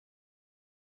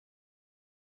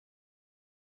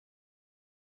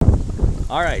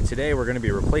Alright, today we're going to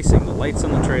be replacing the lights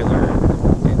on the trailer.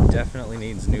 It definitely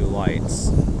needs new lights.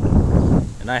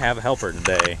 And I have a helper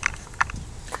today.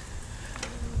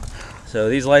 So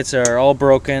these lights are all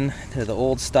broken. They're the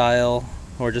old style.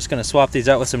 We're just going to swap these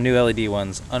out with some new LED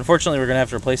ones. Unfortunately, we're going to have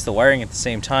to replace the wiring at the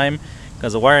same time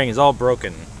because the wiring is all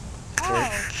broken.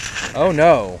 Oh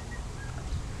no!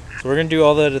 So we're going to do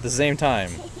all that at the same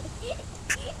time.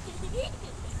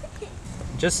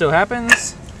 Just so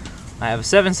happens, I have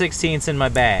 7/16 in my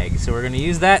bag, so we're going to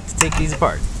use that to take these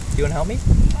apart. Do you want to help me?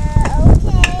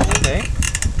 Okay. Okay.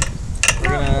 We're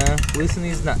going to loosen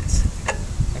these nuts.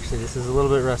 Actually, this is a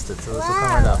little bit rusted, so this will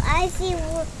come right up. I see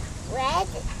red.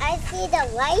 I see the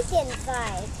light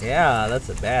inside. Yeah, that's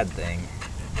a bad thing.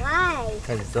 Why?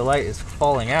 Because the light is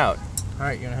falling out.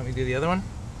 Alright, you want to help me do the other one?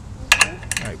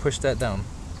 Mm-hmm. Alright, push that down.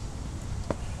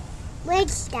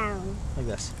 Which down? Like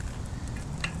this.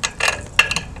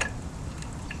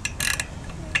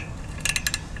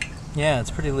 Yeah,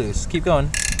 it's pretty loose. Keep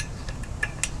going.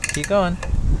 Keep going.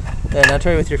 There, now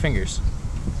try with your fingers.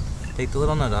 Take the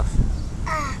little nut off.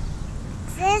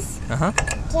 This Uh-huh.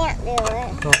 can't do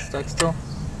it. Oh, stuck still?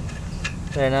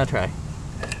 There, now try.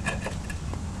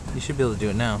 You should be able to do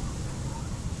it now.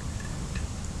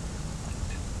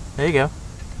 There you go.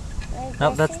 Like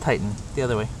Nope, this? that's tightened. The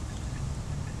other way.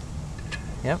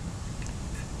 Yep.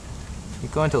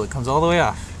 Keep going until it comes all the way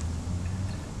off.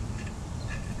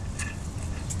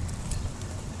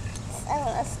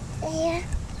 Almost here.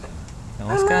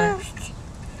 Almost got it.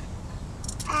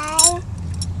 I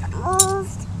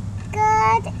almost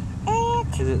got it.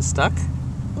 Is it stuck?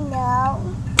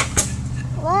 No.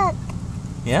 Look,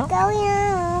 Yeah? going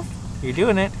off. You're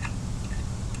doing it.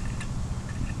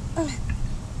 I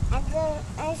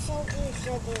think you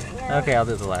should do it now. Okay, I'll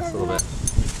do the last little bit.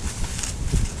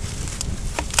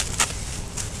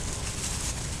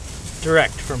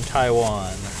 Direct from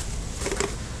Taiwan.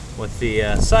 With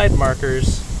the side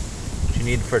markers that you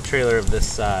need for a trailer of this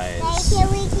size. Hey, can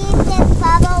we keep this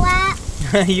bubble wrap?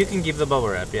 You can keep the bubble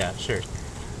wrap, yeah, sure. Do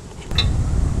you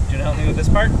want to help me with this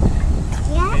part?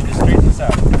 Yeah. Okay, just straighten this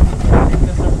out. Straighten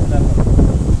this over to that one.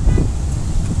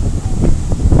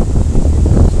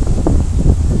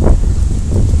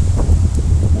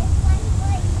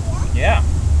 Yeah.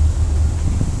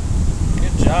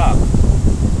 Good job.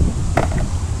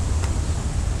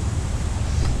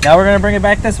 Now we're going to bring it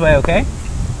back this way, okay?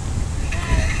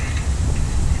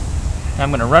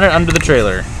 I'm going to run it under the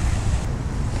trailer.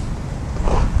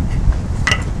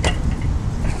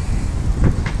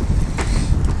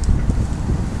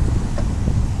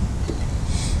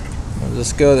 We'll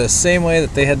just go the same way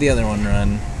that they had the other one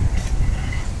run,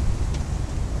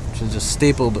 which is just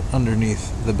stapled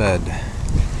underneath the bed.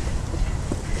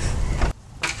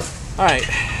 Alright,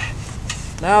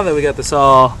 now that we got this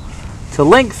all to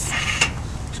length,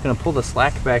 going to pull the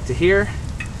slack back to here,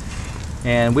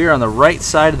 and we are on the right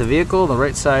side of the vehicle. The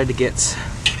right side gets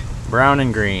brown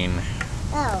and green.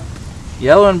 Oh.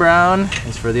 Yellow and brown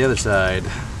is for the other side.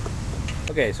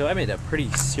 Okay, so I made a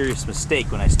pretty serious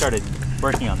mistake when I started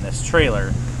working on this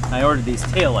trailer. I ordered these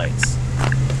taillights.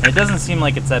 And it doesn't seem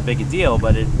like it's that big a deal,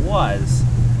 but it was.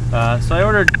 So I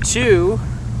ordered two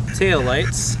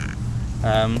taillights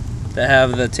that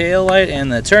have the tail light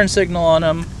and the turn signal on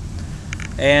them.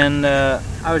 And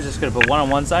I was just going to put one on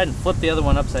one side and flip the other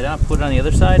one upside down, put it on the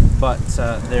other side, but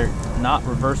they're not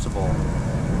reversible.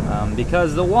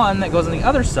 Because the one that goes on the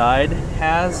other side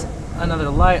has another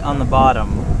light on the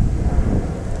bottom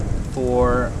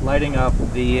for lighting up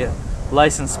the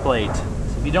license plate.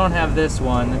 So if you don't have this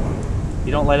one,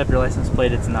 you don't light up your license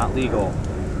plate, it's not legal.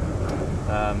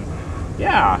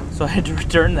 Yeah, so I had to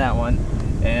return that one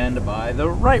and buy the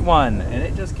right one, and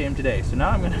it just came today. So now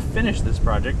I'm going to finish this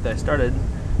project that I started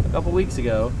a couple weeks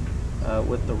ago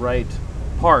with the right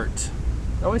part.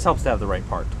 It always helps to have the right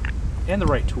part and the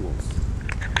right tools.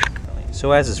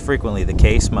 So as is frequently the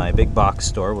case, my big box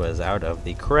store was out of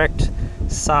the correct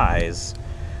size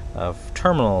of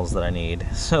terminals that I need.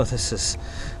 So this is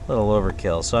a little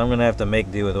overkill. So I'm going to have to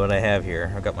make do with what I have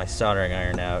here. I've got my soldering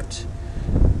iron out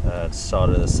to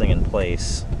solder this thing in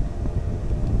place.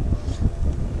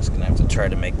 Just going to have to try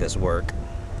to make this work.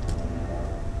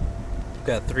 I've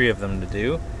got 3 of them to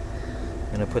do.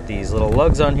 I'm going to put these little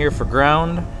lugs on here for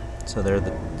ground. So they're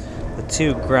the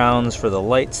 2 grounds for the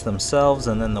lights themselves,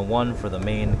 and then the one for the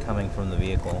main coming from the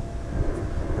vehicle.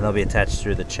 And they'll be attached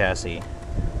through the chassis.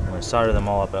 I'm going to solder them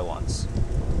all up at once.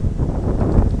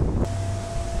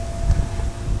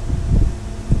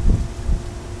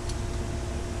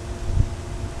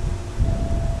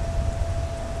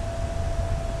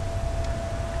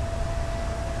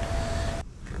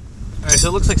 Alright, so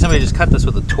it looks like somebody just cut this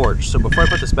with a torch. So before I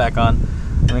put this back on,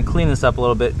 I'm going to clean this up a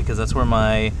little bit because that's where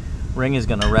my ring is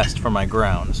going to rest for my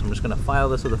ground. So I'm just going to file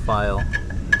this with a file,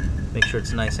 make sure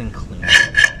it's nice and clean.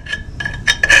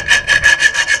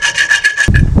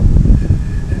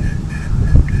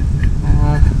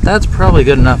 That's probably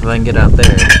good enough if I can get out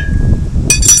there.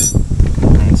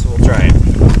 Alright, so we'll try it.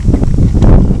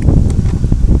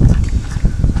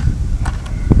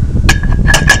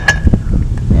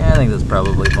 Yeah, I think that's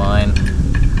probably fine.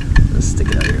 Just stick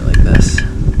it out here like this.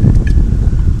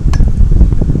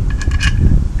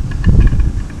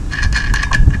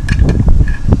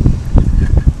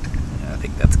 Yeah, I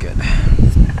think that's good.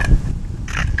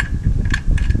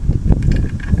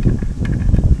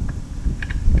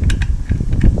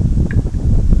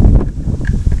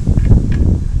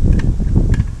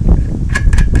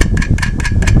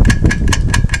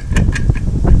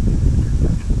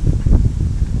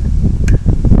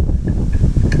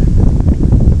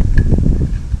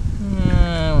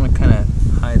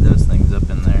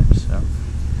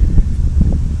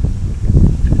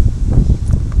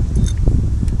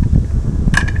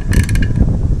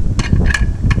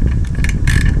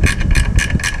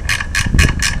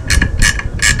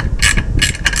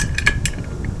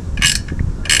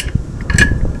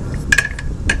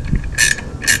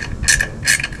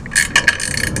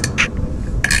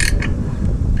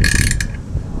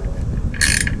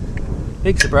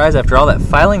 Big surprise, after all that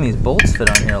filing, these bolts fit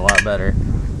on here a lot better.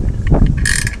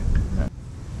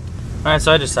 Alright,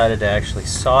 so I decided to actually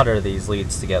solder these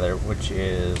leads together, which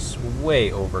is way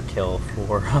overkill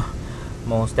for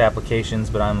most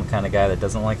applications, but I'm the kind of guy that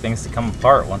doesn't like things to come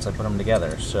apart once I put them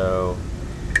together. So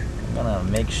I'm going to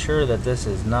make sure that this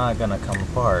is not going to come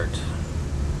apart.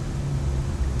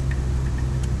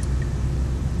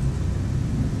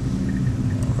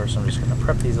 First I'm just going to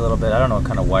prep these a little bit. I don't know what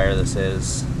kind of wire this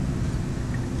is.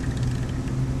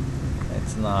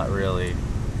 It's not really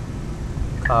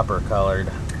copper colored,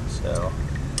 so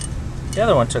the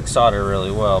other one took solder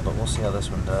really well, but we'll see how this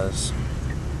one does.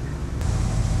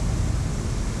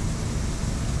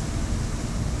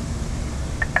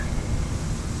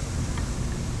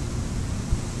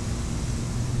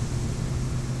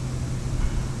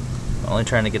 I'm only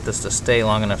trying to get this to stay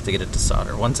long enough to get it to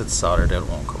solder. Once it's soldered, it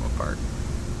won't come apart.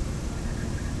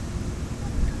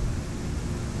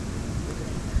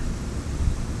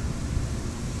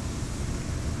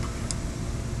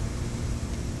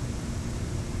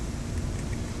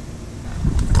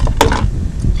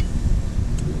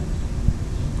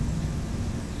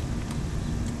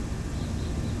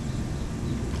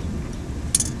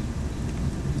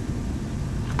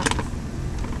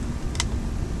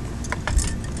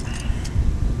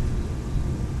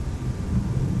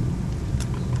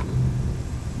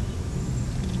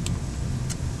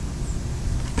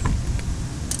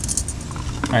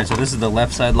 Alright, so this is the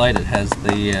left side light. It has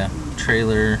the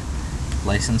trailer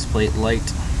license plate light.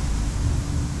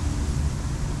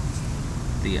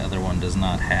 The other one does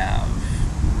not have.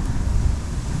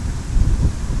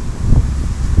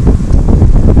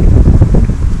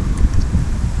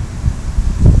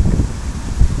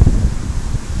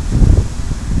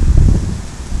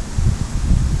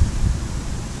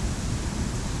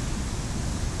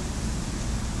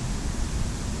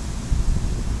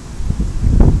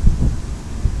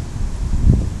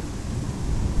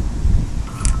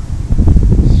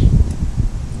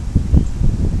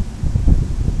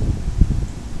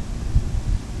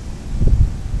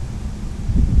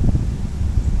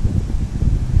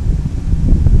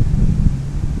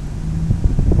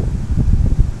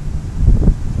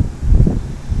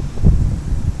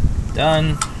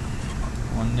 Done.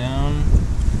 One down.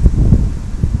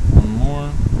 One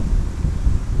more.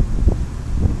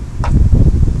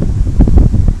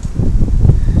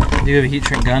 I do have a heat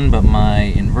shrink gun, but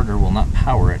my inverter will not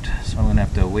power it, so I'm going to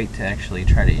have to wait to actually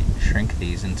try to shrink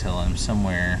these until I'm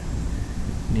somewhere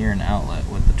near an outlet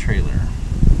with the trailer.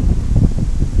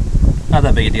 Not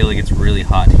that big a deal. It gets really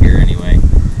hot here anyway.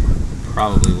 It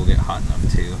probably will get hot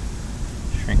enough to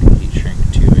shrink and heat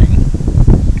shrink tubing.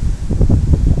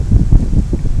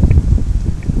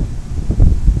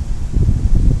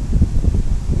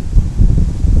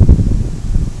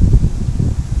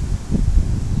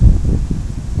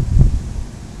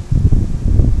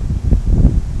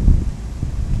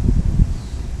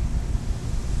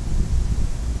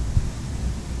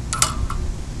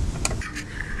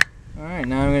 Alright,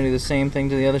 now I'm going to do the same thing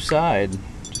to the other side.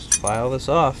 Just file this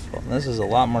off. Well, this is a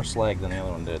lot more slag than the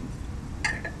other one did.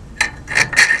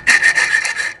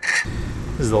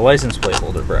 This is the license plate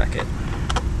holder bracket.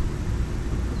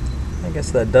 I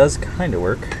guess that does kind of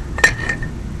work.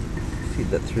 Feed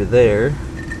that through there.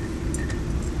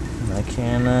 And I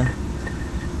can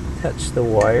touch the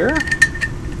wire.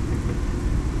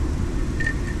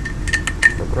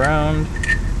 wrap around.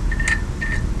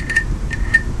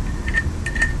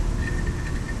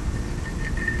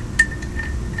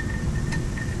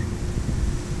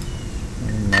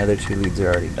 And the other two leads are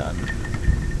already done.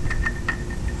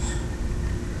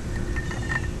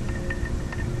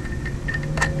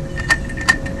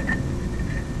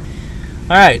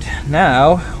 Alright,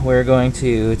 now we're going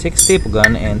to take a staple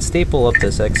gun and staple up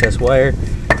this excess wire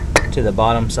to the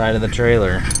bottom side of the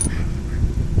trailer.